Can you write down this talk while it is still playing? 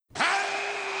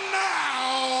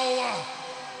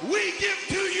give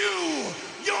to you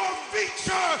your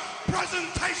feature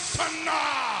presentation.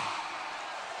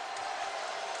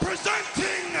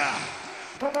 Presenting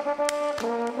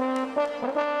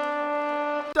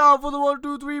Down for the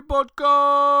 123 podcast.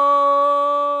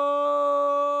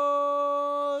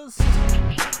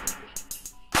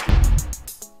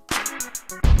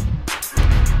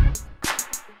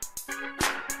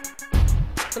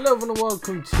 Hello everyone and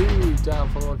welcome to Down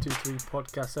for the 123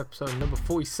 podcast episode number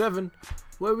 47,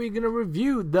 where we're going to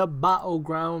review the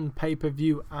Battleground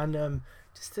pay-per-view. And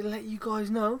just to let you guys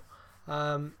know,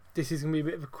 this is going to be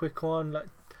a bit of a quick one, like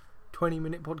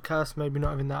 20-minute podcast, maybe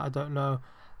not even that, I don't know.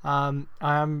 I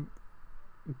am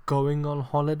going on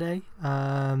holiday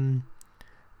very,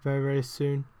 very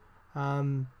soon.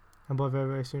 And by very,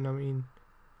 very soon, I mean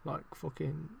like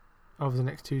fucking over the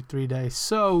next 2-3 days.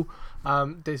 So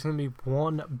there's going to be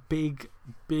one big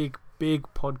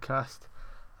podcast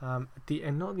at the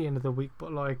end, not the end of the week,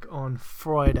 but like on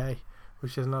Friday,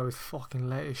 which I know is fucking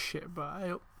late as shit,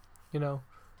 but you know,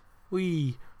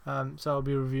 so I'll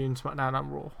be reviewing SmackDown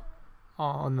and Raw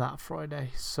on that Friday.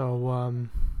 So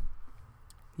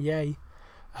yay.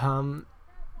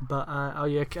 But oh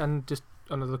yeah, and just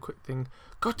another quick thing,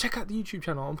 go check out the YouTube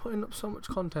channel. I'm putting up so much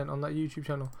content on that YouTube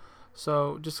channel.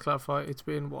 So just to clarify, it's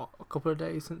been a couple of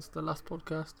days since the last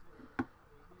podcast.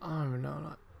 I don't even know,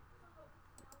 like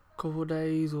a couple of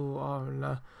days, or I don't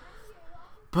know.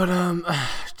 But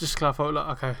just to clarify,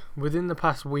 like, okay, within the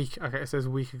past week, okay, it says a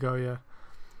week ago, yeah.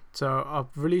 So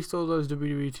I've released all those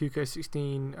WWE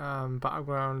 2K16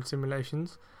 Battleground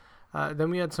simulations. Then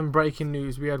we had some breaking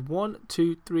news. We had 1,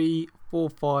 2, 3, 4,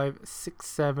 5, 6,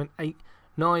 7, 8,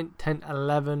 9, 10,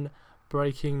 11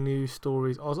 breaking news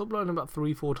stories. I was uploading about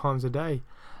 3-4 times a day.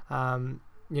 You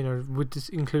know, with just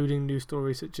including news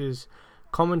stories such as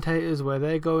commentators, where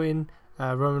they're going,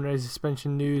 Roman Reigns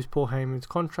suspension news, Paul Heyman's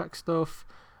contract stuff,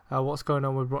 what's going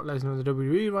on with Brock Lesnar and the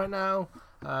WWE right now,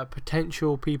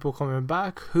 potential people coming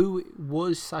back, who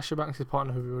was Sasha Banks'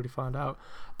 partner, who we already found out,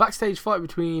 backstage fight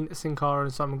between Sin Cara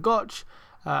and Simon Gotch,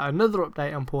 another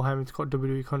update on Paul Heyman's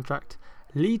WWE contract,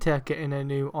 Lita getting a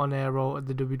new on-air role at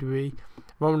the WWE,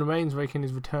 Roman Reigns making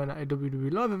his return at a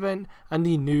WWE live event, and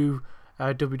the new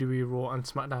WWE Raw and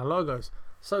SmackDown logos.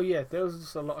 So yeah, there was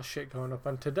just a lot of shit going up,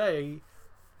 and today,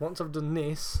 once I've done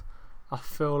this, I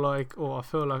feel like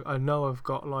I know I've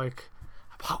got like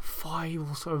about 5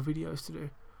 or so videos to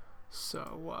do.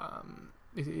 So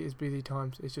it is busy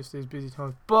times. It just is busy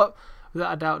times. But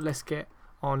without a doubt, let's get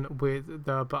on with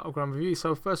the Battleground review.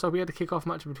 So first off, we had a kick-off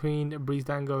match between Breeze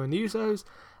Dango and the Usos.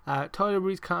 Tyler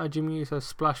Breeze countered Jimmy Uso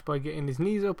splash by getting his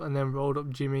knees up and then rolled up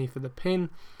Jimmy for the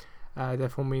pin.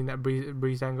 Therefore meaning that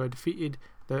Breeze Dango defeated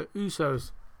the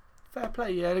Usos. Fair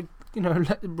play, yeah. You know,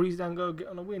 let the Breeze Dango get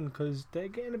on a win because they're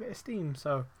getting a bit of steam.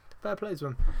 So fair play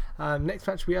to them. Next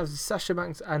match we have Sasha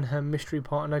Banks and her mystery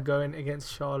partner going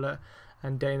against Charlotte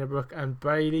and Dana Brooke, and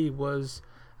Bayley was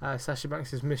Sasha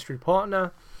Banks' mystery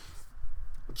partner.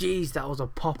 Jeez, that was a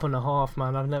pop and a half,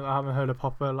 man. I haven't heard a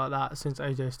popper like that since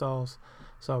AJ Styles.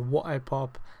 So what a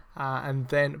pop. And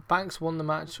then Banks won the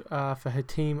match for her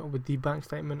team with the bank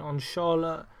statement on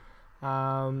Charlotte.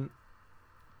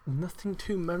 Nothing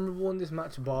too memorable in this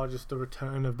match bar just the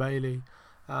return of Bayley.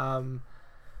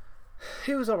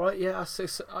 He was alright, yeah.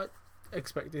 I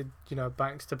expected, you know,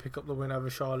 Banks to pick up the win over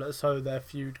Charlotte so their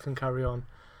feud can carry on.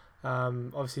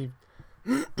 Obviously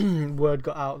word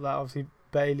got out that obviously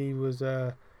Bayley is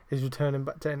returning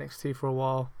back to NXT for a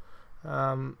while.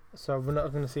 So we're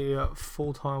not going to see her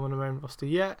full time on the main roster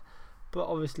yet, but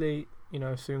obviously, you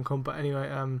know, soon come. But anyway,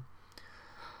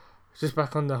 just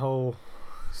back on the whole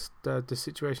the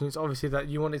situation. It's obviously that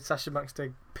you wanted Sasha Banks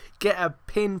to get a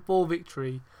pinfall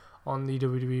victory on the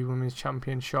WWE Women's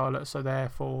Champion Charlotte. So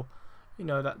therefore, you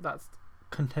know, that's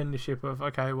contendership of,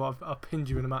 okay, well I've pinned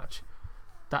you in a match.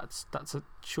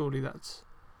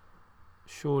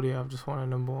 Surely I've just won a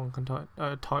number 1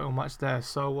 title match there.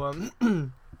 So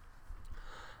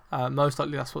most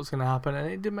likely that's what's going to happen,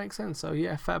 and it did make sense. So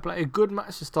yeah, fair play. A good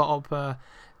match to start up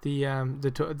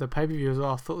the pay-per-view as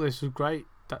well. I thought this was great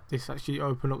that this actually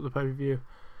opened up the pay-per-view.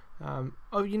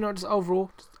 You know, just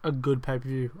overall just a good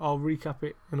pay-per-view. I'll recap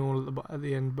it and all at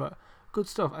the end, but good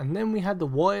stuff. And then we had the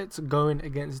Wyatts going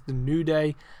against the New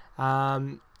Day,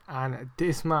 and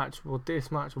this match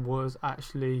was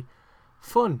actually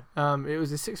fun. It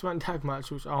was a 6-man tag match,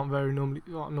 which aren't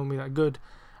normally that good,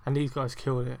 and these guys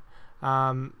killed it.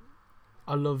 I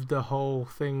loved the whole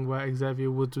thing where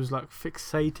Xavier Woods was like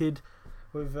fixated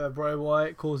with Bray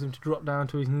Wyatt, caused him to drop down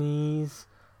to his knees,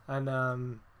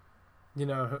 and you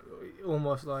know,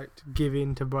 almost like to give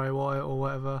in to Bray Wyatt or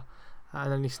whatever,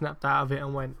 and then he snapped out of it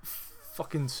and went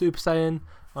fucking Super Saiyan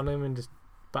on him and just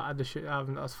battered the shit out of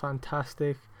him. That was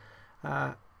fantastic.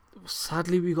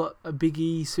 Sadly, we got a Big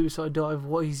E suicide dive.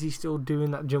 What is he still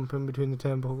doing that jumping between the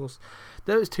turnbuckles?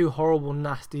 There was 2 horrible,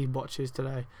 nasty botches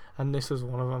today, and this was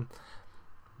one of them.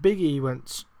 Big E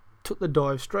took the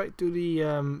dive straight through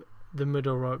the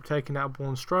middle rope, taking out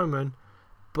Braun Strowman,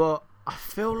 but I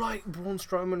feel like Braun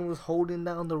Strowman was holding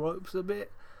down the ropes a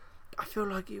bit. I feel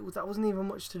like that wasn't even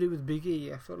much to do with Big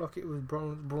E. I felt like it was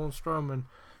Braun Strowman.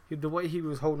 The way he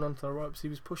was holding onto the ropes, he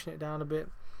was pushing it down a bit.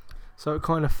 So it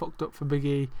kind of fucked up for Big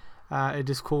E. It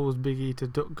just caused Big E to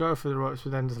go for the ropes,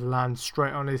 but then just land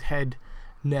straight on his head,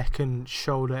 neck and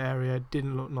shoulder area.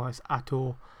 Didn't look nice at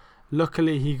all.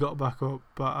 Luckily he got back up,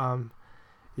 but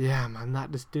yeah, man,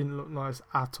 that just didn't look nice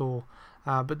at all.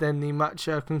 But then the match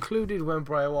concluded when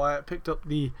Bray Wyatt picked up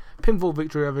the pinfall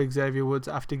victory over Xavier Woods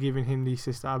after giving him the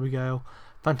Sister Abigail.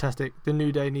 Fantastic. The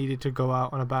New Day needed to go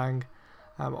out on a bang.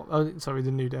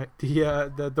 The New Day.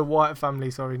 The Wyatt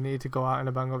family, needed to go out on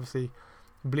a bang. Obviously,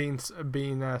 being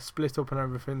split up and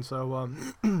everything. So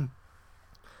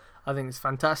I think it's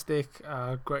fantastic.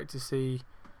 Great to see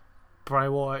Bray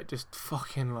Wyatt just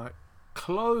fucking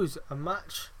close a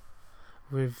match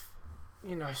with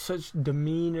such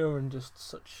demeanor and just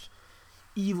such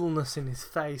evilness in his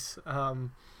face. The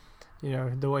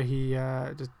way he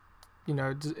it's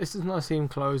just nice to see him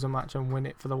close a match and win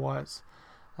it for the Wyatts.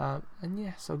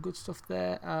 So good stuff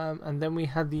there. And then we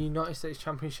had the United States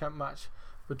Championship match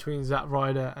between Zack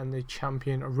Ryder and the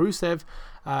champion Rusev.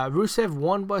 Rusev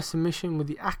won by submission with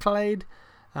the Accolade.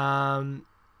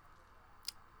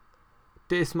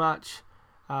 This match,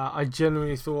 I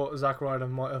genuinely thought Zack Ryder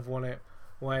might have won it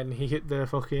when he hit the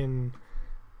fucking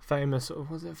famous or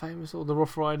the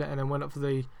Rough Rider, and then went up for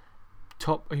the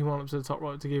top. He went up to the top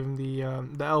right to give him the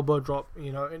elbow drop,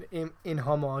 in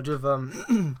homage of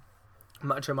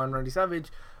Macho Man Randy Savage,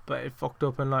 but it fucked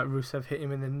up and Rusev hit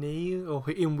him in the knee, or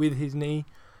hit him with his knee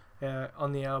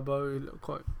on the elbow. It looked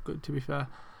quite good, to be fair.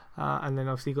 And then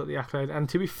obviously got the Accolade. And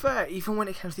to be fair, even when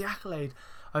it came to the Accolade,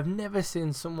 I've never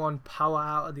seen someone power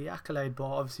out of the Accolade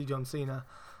bar. Obviously John Cena.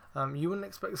 You wouldn't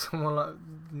expect someone like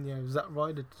Zack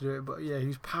Ryder to do it, but yeah,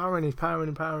 he's powering, and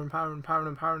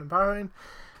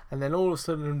then all of a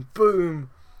sudden, boom,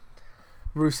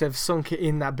 Rusev sunk it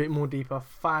in that bit more deeper.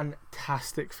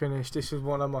 Fantastic finish. This was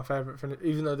one of my favourite finishes.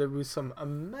 Even though there was some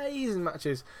amazing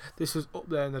matches, this was up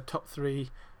there in the top 3.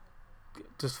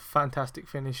 Just fantastic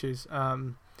finishes.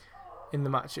 In the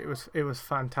match, it was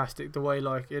fantastic. The way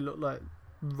it looked like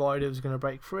Ryder was going to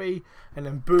break free, and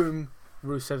then boom,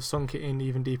 Rusev sunk it in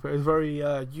even deeper. It was very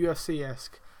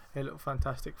UFC-esque. It looked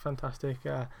fantastic.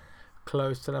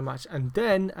 Close to the match. And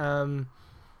then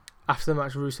after the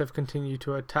match, Rusev continued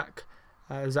to attack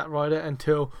Zack Ryder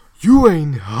until "You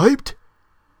ain't hyped."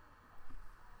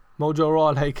 Mojo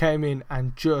Rawley came in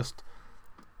and just,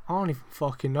 I don't even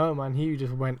fucking know, man. He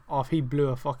just went off. He blew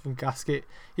a fucking gasket.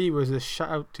 He was just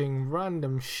shouting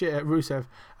random shit at Rusev,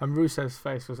 and Rusev's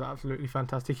face was absolutely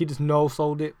fantastic. He just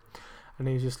no-sold it, and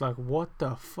he's just like, what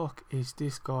the fuck is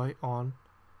this guy on?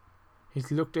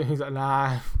 He's looked at him, he's like,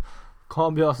 nah,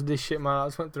 can't be asked with this shit, man. I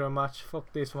just went through a match.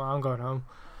 Fuck this, man. I'm going home.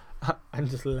 And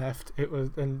just left. It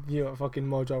was, and fucking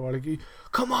Mojo Rawley,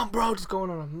 come on, bro, just going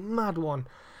on a mad one.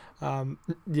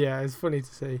 Yeah, it's funny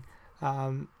to see.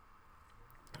 And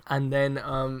then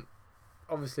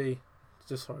obviously,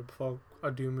 just sorry, before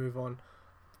I do move on,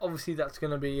 obviously that's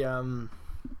going to be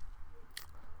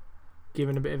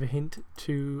giving a bit of a hint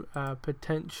to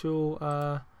potential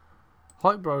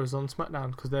Hype Bros on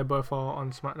SmackDown, because they both are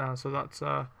on SmackDown, so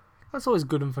that's always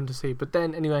good and fun to see. But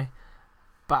then anyway,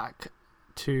 back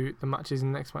to the matches.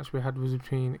 And the next match we had was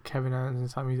between Kevin Owens and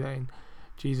Sami Zayn.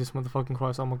 Jesus motherfucking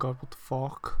Christ, oh my god, what the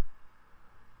fuck?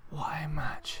 What a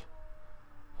match.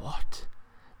 What?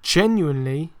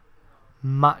 Genuinely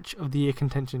match of the year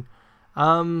contention.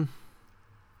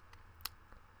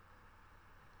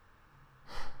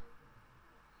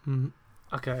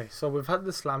 Okay, so we've had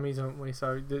the slammies, haven't we?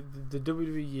 So the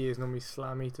WWE year is normally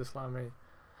slammy to slammy.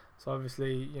 So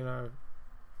obviously,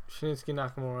 Shinsuke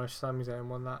Nakamura, Sami Zayn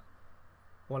won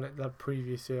it the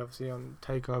previous year, obviously on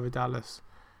TakeOver Dallas.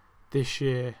 This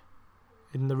year,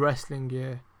 in the wrestling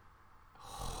year,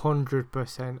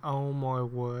 100%. Oh my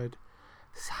word.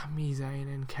 Sami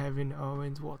Zayn and Kevin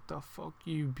Owens, what the fuck,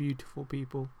 you beautiful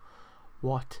people.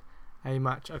 What a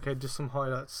match. Okay, just some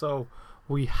highlights. So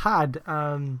we had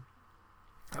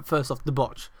first off the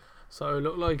botch. So it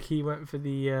looked like he went for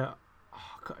the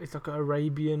it's like an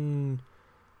Arabian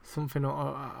something,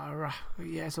 or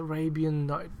it's Arabian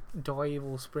dive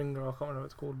or springer, I can't remember what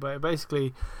it's called, but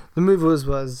basically the move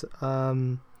was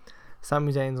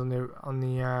Sami Zayn's on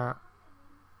the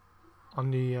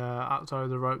outside of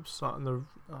the ropes, like on the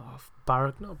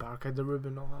barricade, the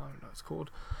ribbon, or I don't know what it's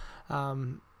called.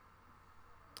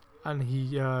 And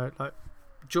he like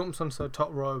jumps onto the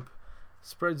top rope,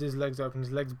 spreads his legs open,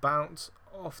 his legs bounce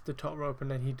off the top rope, and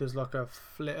then he does like a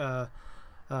flip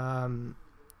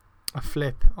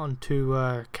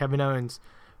onto Kevin Owens.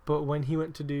 But when he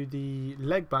went to do the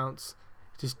leg bounce,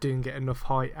 he just didn't get enough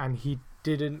height, and he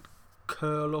didn't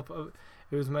curl up.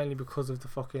 It was mainly because of the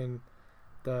fucking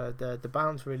the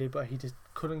bounce, really, but he just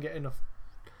couldn't get enough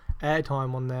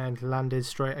airtime on there and landed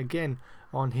straight again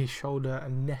on his shoulder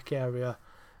and neck area.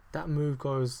 That move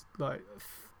goes like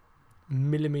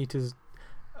millimeters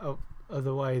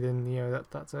other way, then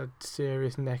that's a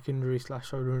serious neck injury /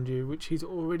 shoulder injury, which he's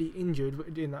already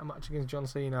injured in that match against John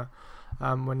Cena,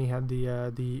 when he had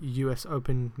the US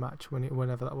Open match,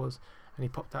 whenever that was, and he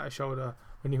popped out his shoulder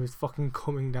when he was fucking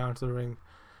coming down to the ring.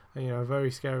 And,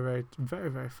 very scary, very,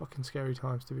 very fucking scary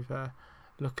times, to be fair.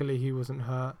 Luckily he wasn't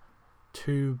hurt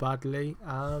too badly.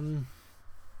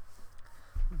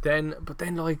 Then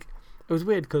like, it was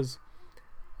weird because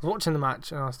I was watching the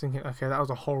match and I was thinking, okay, that was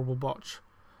a horrible botch.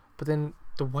 But then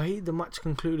the way the match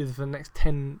concluded for the next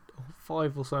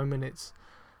 5 or so minutes,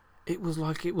 it was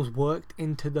like it was worked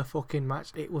into the fucking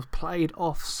match. It was played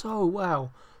off so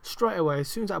well. Straight away, as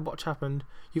soon as that botch happened,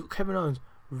 you got Kevin Owens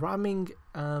ramming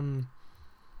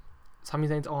Sami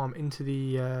Zayn's arm into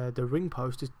the ring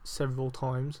post several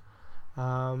times.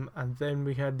 And then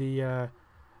we had the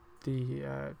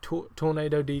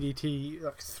tornado DDT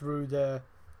like through the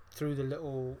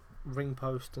little ring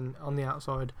post and on the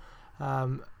outside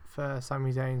for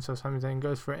Sami Zayn. So Sami Zayn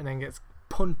goes for it and then gets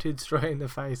punted straight in the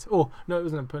face. Oh no, it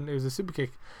wasn't a punt, it was a super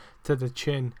kick to the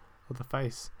chin of the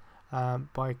face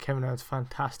by Kevin Owens.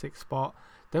 Fantastic spot.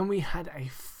 Then we had a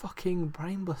fucking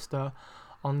brainbuster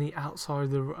on the outside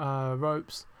of the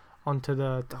ropes onto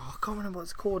the I can't remember what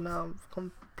it's called now. I'm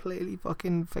completely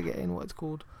fucking forgetting what it's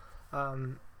called.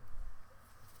 But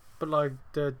like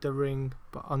the ring,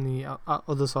 but on the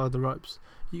other side of the ropes.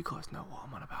 You guys know what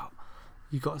I'm on about.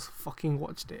 You guys fucking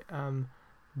watched it.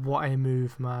 What a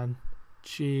move, man.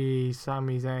 Jeez,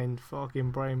 Sami Zayn fucking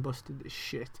brain busted this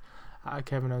shit out of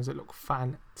Kevin Owens. It looked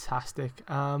fantastic.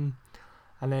 And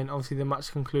then obviously the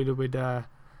match concluded with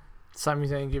Sami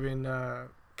Zayn giving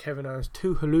Kevin Owens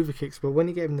 2 haluva kicks, but when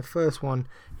he gave him the first one,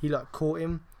 he like caught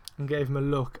him and gave him a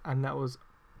look, and that was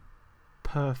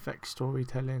perfect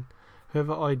storytelling.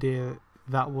 Whoever idea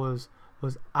that was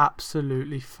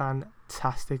absolutely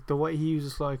fantastic. The way he was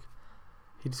just like,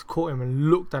 he just caught him and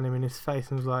looked at him in his face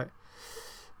and was like,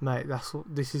 mate, that's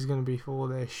what this is going to be for all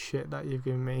this shit that you've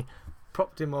given me.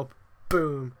 Propped him up,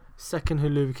 boom, second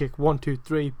haluva kick, 1, 2,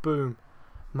 3, boom.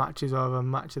 Match is over,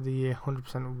 match of the year,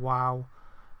 100%. Wow.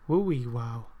 Woo-wee,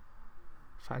 wow.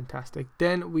 Fantastic.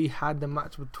 Then we had the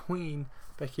match between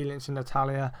Becky Lynch and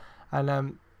Natalya,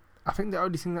 and I think the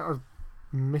only thing that was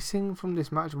missing from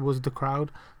this match was the crowd.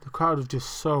 The crowd was just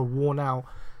so worn out.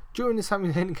 During the Sami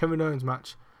Zayn and Kevin Owens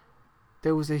match,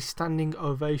 there was a standing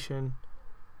ovation.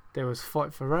 There was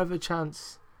Fight Forever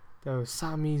chants. There was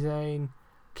Sami Zayn,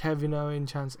 Kevin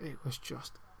Owens chants. It was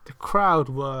just, the crowd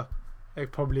were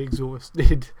probably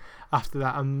exhausted after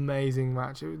that amazing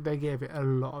match. They gave it a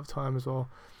lot of time as well.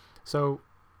 So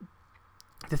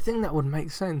the thing that would make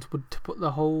sense would to put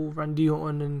the whole Randy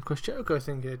Orton and Chris Jericho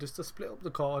thing here, just to split up the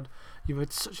card. You've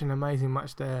had such an amazing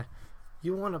match there.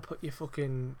 You want to put your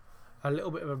fucking a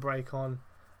little bit of a break on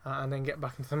and then get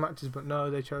back into the matches, but no,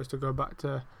 they chose to go back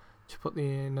to put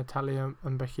the Natalya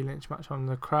and Becky Lynch match on.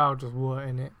 The crowd just weren't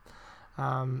in it,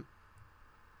 and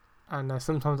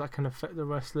sometimes that can affect the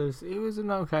wrestlers. It was an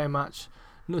okay match,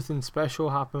 nothing special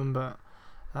happened, but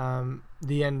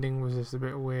the ending was just a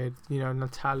bit weird.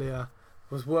 Natalya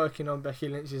was working on Becky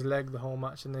Lynch's leg the whole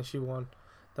match, and then she won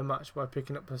the match by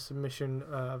picking up a submission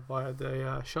via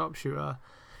the sharpshooter.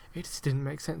 It just didn't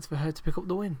make sense for her to pick up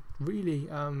the win, really.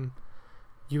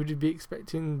 You would be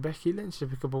expecting Becky Lynch to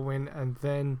pick up a win, and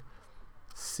then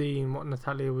seeing what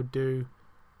Natalya would do,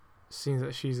 seeing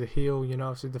that she's a heel,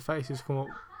 so the face has come up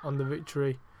on the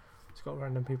victory. It's got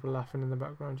random people laughing in the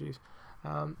background, jeez.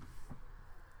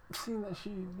 Seeing that she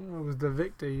was the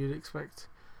victor, you'd expect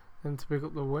them to pick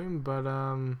up the win, but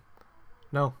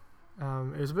no.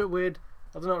 It was a bit weird.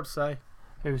 I don't know what to say.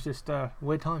 It was just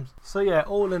weird times. So yeah,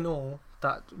 all in all,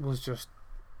 that was just,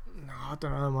 I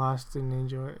don't know, I just didn't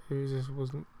enjoy it. It just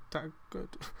wasn't that good.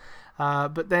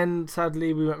 But then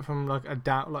sadly we went from like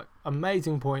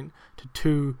amazing point to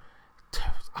two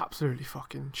absolutely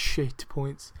fucking shit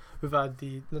points. We've had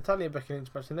the Natalya and Becky Lynch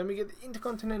match, and then we get the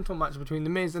Intercontinental match between The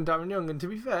Miz and Darren Young. And to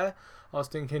be fair, I was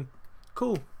thinking,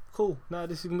 cool, no,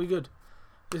 this is gonna be good.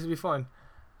 This will be fine.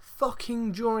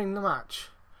 Fucking during the match,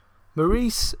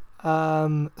 Maurice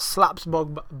slaps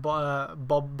Bob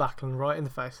Backlund right in the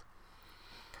face.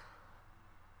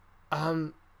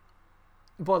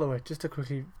 By the way, just to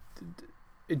quickly,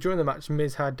 during the match,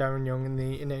 Miz had Darren Young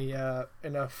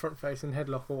in a front facing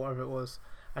headlock or whatever it was,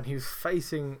 and he was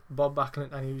facing Bob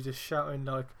Backlund, and he was just shouting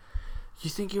like, "You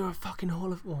think you're a fucking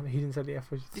Hall of..." Well, he didn't say the F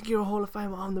word. "You think you're a Hall of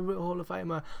Famer? I'm the real Hall of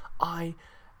Famer. I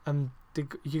am.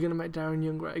 You're gonna make Darren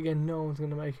Young great again. No one's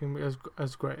gonna make him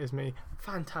as great as me."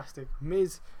 Fantastic,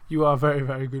 Miz. You are a very,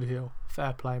 very good heel.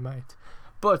 Fair play, mate.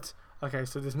 But okay,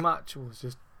 so this match was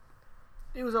just,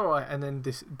 it was alright, and then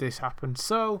this happened.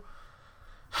 So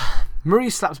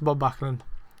Maurice slaps Bob Backlund.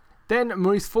 Then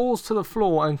Maurice falls to the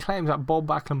floor and claims that Bob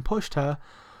Backlund pushed her,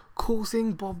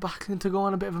 causing Bob Backlund to go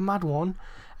on a bit of a mad one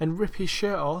and rip his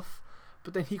shirt off.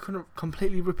 But then he couldn't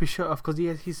completely rip his shirt off because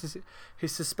his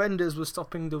suspenders were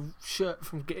stopping the shirt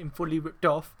from getting fully ripped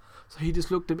off. So he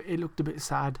just looked a bit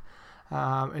sad.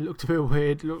 It looked a bit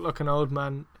weird. It looked like an old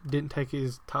man didn't take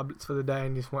his tablets for the day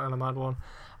and just went on a mad one.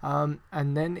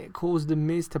 And then it caused the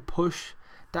Miz to push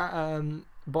that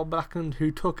Bob Backlund,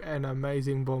 who took an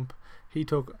amazing bump.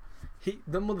 The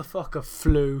motherfucker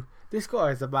flew. This guy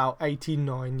is about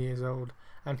 89 years old,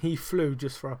 and he flew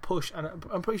just for a push. And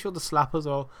I'm pretty sure the slap as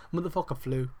well. Motherfucker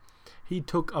flew. He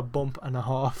took a bump and a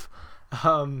half.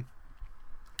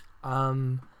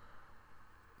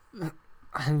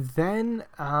 And then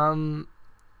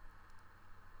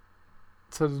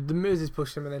so the Miz is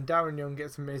pushing him, and then Darren Young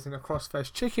gets the Miz in a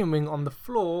crossface chicken wing on the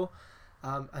floor.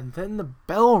 And then the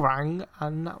bell rang,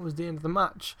 and that was the end of the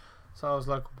match. So I was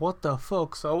like, what the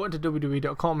fuck? So I went to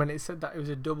WWE.com, and it said that it was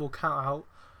a double count out.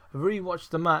 I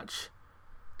rewatched the match.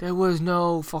 There was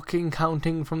no fucking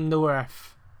counting from the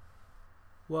ref.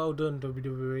 Well done,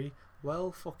 WWE.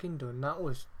 Well fucking done. That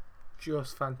was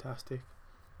just fantastic.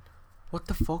 What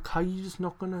the fuck? How you just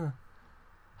not gonna...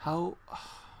 How?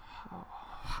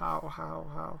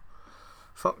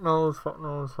 Fuck knows.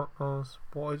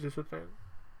 What is this a thing?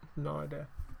 No idea.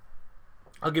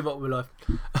 I'll give up with life.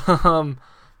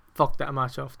 Fuck that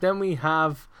match off. Then we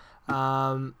have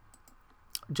John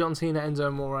Cena, Enzo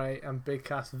Amore, and Big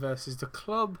Cass versus the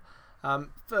Club.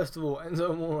 First of all,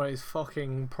 Enzo Amore's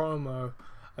fucking promo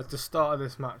at the start of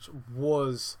this match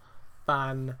was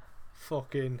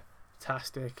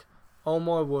fan-fucking-tastic. Oh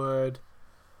my word.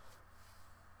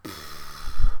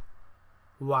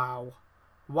 Wow.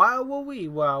 Wow were we?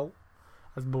 Wow.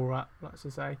 As Borat likes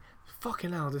to say.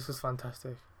 Fucking hell, this was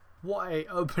fantastic. What a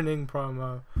opening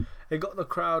promo. It got the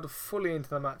crowd fully into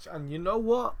the match. And you know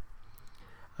what?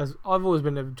 As I've always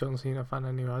been a John Cena fan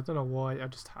anyway. I don't know why, I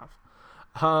just have.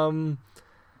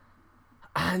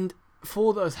 And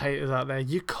for those haters out there,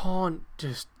 you can't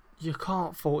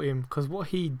fault him, because what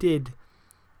he did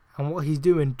and what he's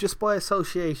doing just by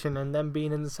association and them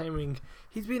being in the same ring,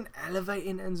 he's been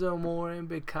elevating Enzo Amore and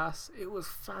Big Cass. It was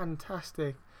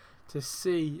fantastic to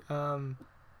see, and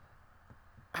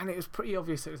it was pretty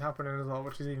obvious it was happening as well,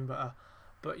 which is even better.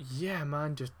 But yeah,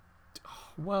 man, just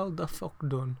well the fuck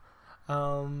done.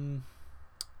 And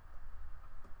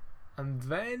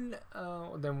then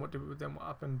what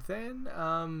happened? Then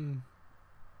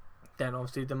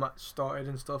obviously the match started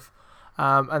and stuff.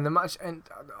 And the match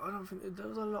ended. I don't think there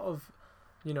was a lot of,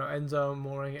 Enzo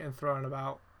Amore getting thrown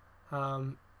about,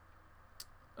 and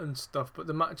stuff. But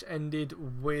the match ended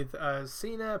with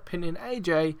Cena pinning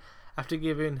AJ after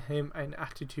giving him an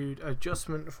attitude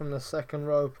adjustment from the second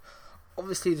rope.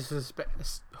 Obviously, this was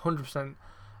 100%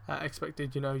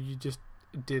 expected. You just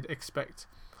did expect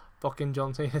fucking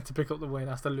John Cena to pick up the win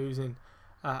after losing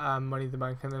Money in the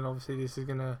Bank, and then obviously this is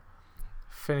gonna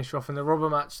finish off in the rubber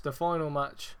match, the final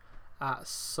match at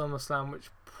SummerSlam, which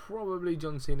probably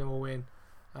John Cena will win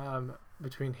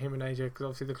between him and AJ, because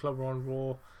obviously the Club are on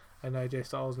Raw, and AJ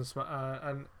Styles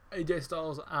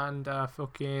and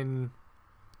fucking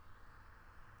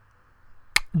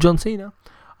John Cena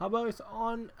are both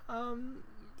on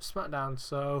SmackDown.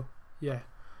 So yeah,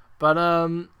 but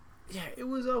yeah, it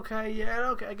was okay. Yeah,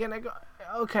 okay. Again, I got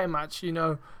okay match.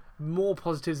 More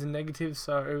positives than negatives,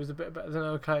 so it was a bit better than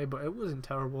okay, but it wasn't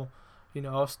terrible. I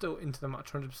was still into the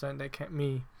match 100%. They kept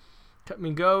me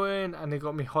going, and they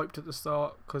got me hyped at the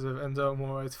start because of Enzo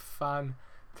Amore's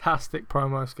fantastic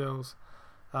promo skills.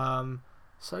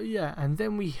 So yeah, and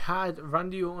then we had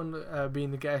Randy Orton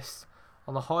being the guest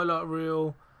on the highlight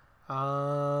reel.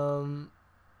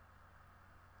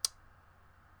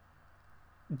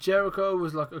 Jericho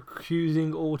was like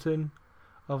accusing Orton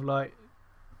of like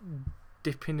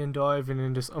dipping and diving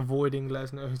and just avoiding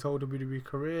Lesnar, his whole WWE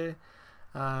career.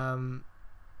 And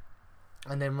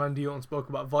then Randy Orton spoke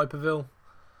about Viperville,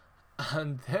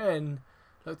 and then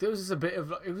there was just a bit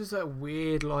of it was that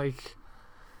weird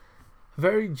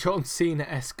very John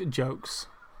Cena-esque jokes.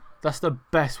 That's the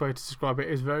best way to describe it.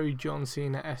 It's very John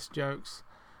Cena-esque jokes.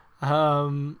 Yeah,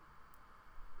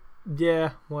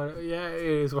 it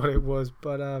is what it was.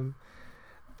 But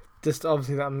just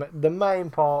obviously the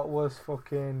main part was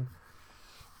fucking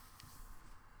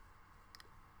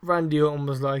Randy Orton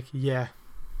was like, yeah,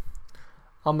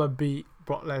 I'ma beat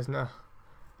Brock Lesnar.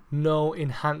 No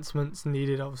enhancements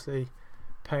needed, obviously.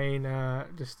 Payne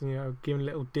just giving a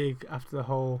little dig after the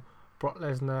whole Brock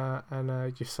Lesnar and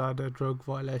USADA drug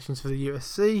violations for the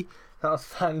UFC. That was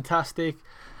fantastic.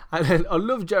 And then I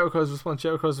love Jericho's response.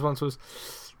 Jericho's response was,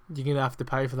 you're going to have to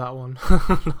pay for that one.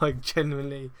 Like,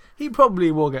 genuinely. He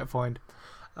probably will get fined.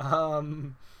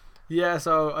 Yeah,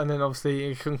 so, and then obviously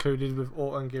it concluded with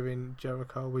Orton giving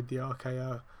Jericho with the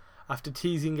RKO. After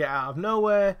teasing it out of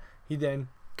nowhere, he then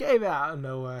gave it out of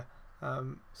nowhere.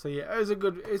 So yeah,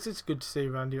 it's just good to see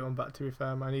Randy Orton back, to be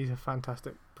fair, man. He's a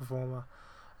fantastic performer.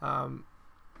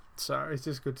 So it's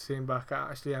just good to see him back.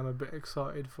 I actually am a bit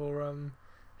excited for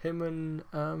him and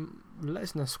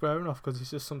Lesnar squaring off, because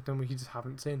it's just something we just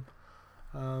haven't seen.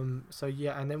 So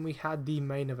yeah, and then we had the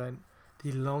main event,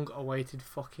 the long-awaited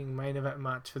fucking main event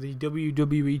match for the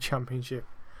WWE Championship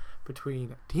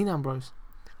between Dean Ambrose,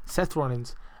 Seth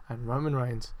Rollins, and Roman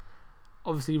Reigns.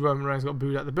 Obviously, Roman Reigns got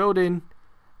booed out the building.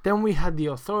 Then we had the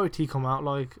Authority come out,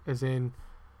 like, as in,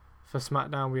 for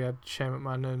SmackDown we had Shane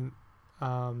McMahon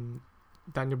and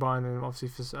Daniel Bryan, and obviously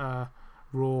for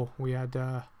Raw we had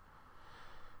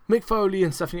Mick Foley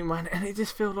and Stephanie McMahon, and it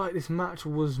just felt like this match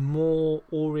was more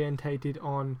orientated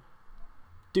on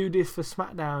do this for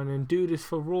SmackDown and do this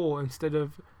for Raw instead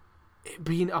of it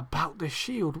being about the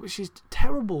Shield, which is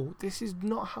terrible. This is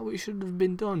not how it should have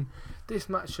been done. This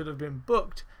match should have been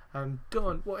booked and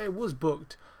done. Well, it was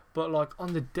booked, but like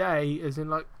on the day, as in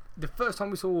like the first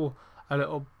time we saw a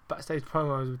little backstage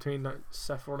promos between like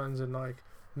Seth Rollins and like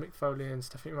Mick Foley and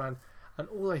Stephanie McMahon, and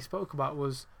all they spoke about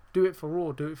was do it for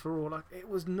Raw, do it for Raw. Like, it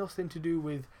was nothing to do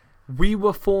with we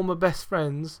were former best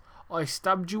friends, I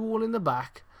stabbed you all in the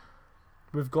back,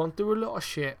 we've gone through a lot of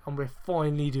shit, and we're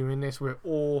finally doing this. We're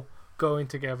all going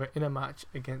together in a match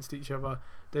against each other.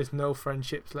 There's no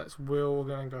friendships. We're all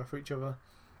going to go for each other.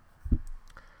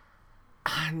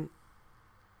 And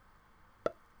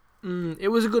it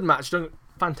was a good match.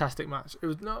 Fantastic match. It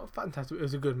was not fantastic. It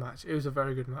was a good match. It was a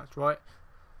very good match, right?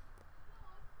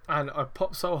 And I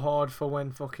popped so hard for when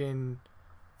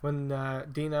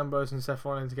Dean Ambrose and Seth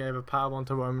Rollins gave a powerbomb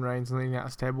to Roman Reigns and leaning out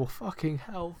the table. Fucking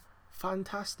hell,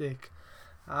 fantastic.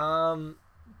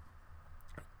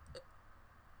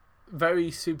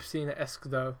 Very Super Cena-esque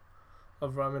though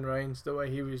of Roman Reigns, the way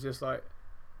he was just like,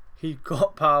 he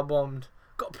got powerbombed,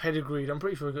 got pedigreed. I'm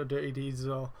pretty sure he got dirty deeds as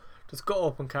well. Just got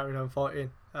up and carried on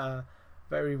fighting.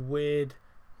 Very weird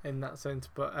in that sense,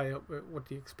 but hey, what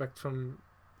do you expect from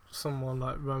someone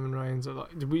like Roman Reigns? Or like,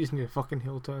 we just need a fucking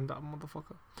heel turn, that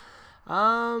motherfucker.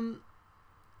 And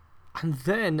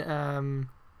then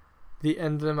the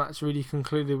end of the match really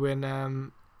concluded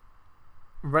when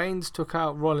Reigns took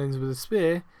out Rollins with a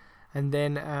spear, and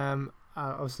then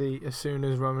obviously as soon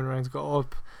as Roman Reigns got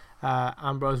up,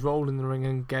 Ambrose rolled in the ring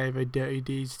and gave a dirty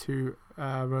deeds to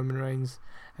Roman Reigns,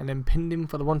 and then pinned him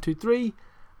for the 1-2-3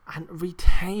 and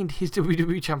retained his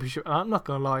WWE Championship. And I'm not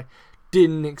gonna lie,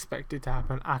 didn't expect it to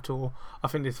happen at all. I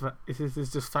think this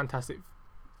is just fantastic,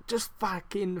 just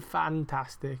fucking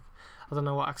fantastic. I don't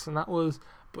know what accent that was,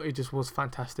 but it just was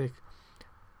fantastic.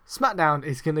 SmackDown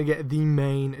is going to get the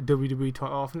main WWE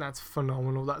title. I think that's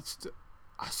phenomenal. That's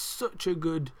such a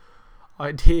good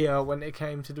idea when it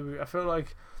came to WWE. I feel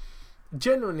like, I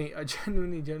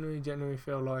genuinely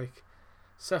feel like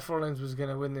Seth Rollins was going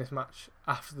to win this match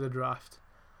after the draft.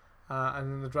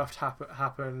 And then the draft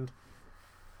happened.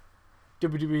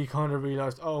 WWE kind of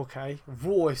realised, oh, okay,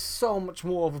 Raw is so much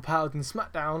more overpowered than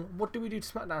SmackDown. What do we do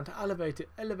to SmackDown to elevate it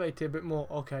a bit more?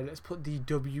 Okay, let's put the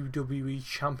WWE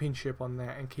Championship on there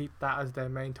and keep that as their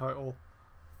main title.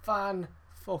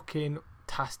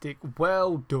 Fan-fucking-tastic.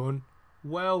 Well done,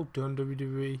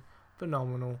 WWE.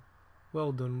 Phenomenal.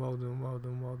 Well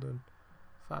done.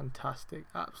 Fantastic.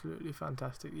 Absolutely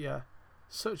fantastic. Yeah,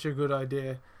 such a good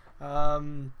idea.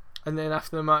 And then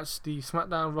after the match, the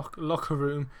SmackDown locker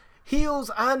room, heels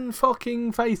and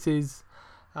fucking faces,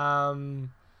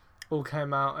 all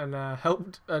came out and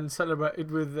helped and celebrated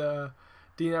with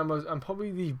Dean Ambrose. And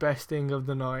probably the best thing of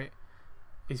the night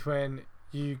is when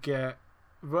you get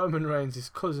Roman Reigns'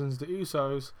 cousins, the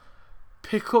Usos,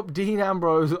 pick up Dean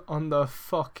Ambrose on the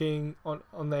fucking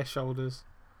on their shoulders.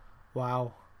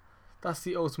 Wow, that's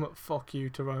the ultimate fuck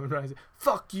you to Roman Reigns.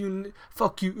 Fuck you,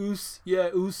 Us. Yeah,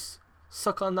 Us.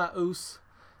 Suck on that, Us.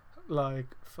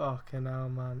 Like, fucking hell,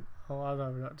 man. Oh, I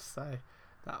don't know what to say.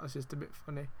 That was just a bit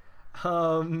funny.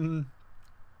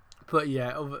 But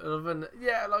yeah, other than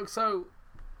like so,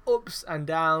 ups and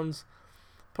downs.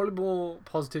 Probably more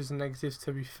positives than negatives.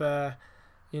 To be fair,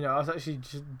 you know, I was actually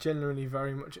just genuinely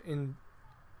very much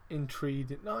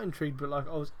intrigued. Not intrigued, but like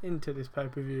I was into this pay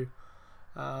per view.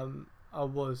 I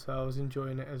was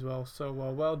enjoying it as well. So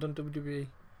well done WWE.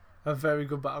 A very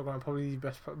good Battleground, probably the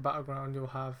best Battleground you'll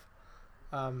have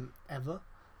ever.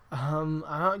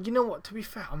 And you know what? To be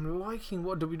fair, I'm liking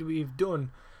what WWE have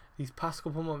done these past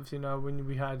couple of months. You know, when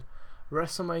we had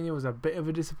WrestleMania was a bit of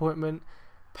a disappointment.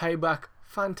 Payback,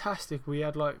 fantastic. We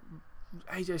had like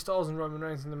AJ Styles and Roman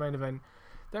Reigns in the main event.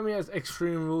 Then we had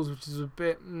Extreme Rules, which is a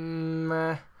bit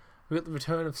meh. We got the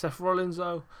return of Seth Rollins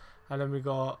though, and then we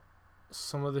got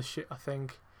some other shit, I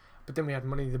think. But then we had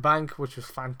Money in the Bank, which was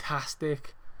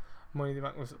fantastic. Money in the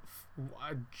Bank was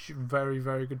a very,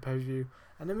 very good pay-per-view.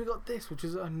 And then we got this, which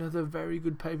is another very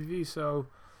good pay-per-view. So,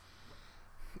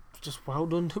 just well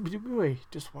done, WWE.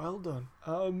 Just well done.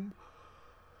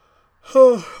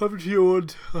 Haven't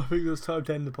yawned. I think it's time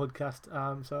to end the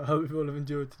podcast. So I hope you all have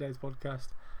enjoyed today's podcast.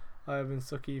 I have been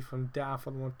Sucky from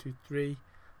DownForThe123.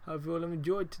 Hope you all have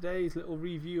enjoyed today's little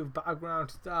review of Battleground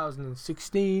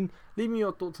 2016. Leave me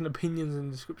your thoughts and opinions in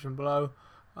the description below.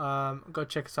 Go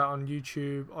check us out on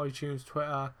YouTube, iTunes,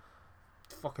 Twitter,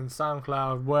 fucking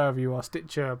SoundCloud, wherever you are,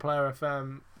 Stitcher, Player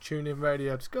FM, TuneIn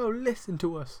Radio. Just go listen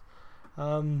to us.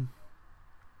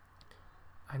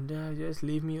 Just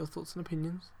leave me your thoughts and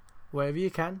opinions wherever you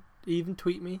can. Even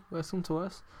tweet me, worse come to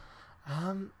us.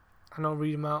 And I'll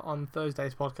read them out on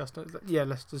Thursday's podcast. Yeah,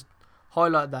 let's just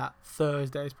highlight that,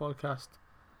 Thursday's podcast.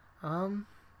 And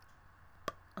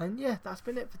yeah, that's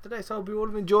been it for today. So I hope you all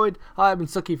have enjoyed. I have been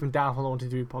Sucky from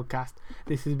DownForThe123 podcast.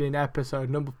 This has been episode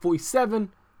number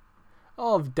 47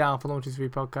 of DownForThe123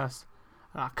 podcast.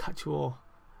 And I'll catch you all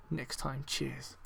next time. Cheers.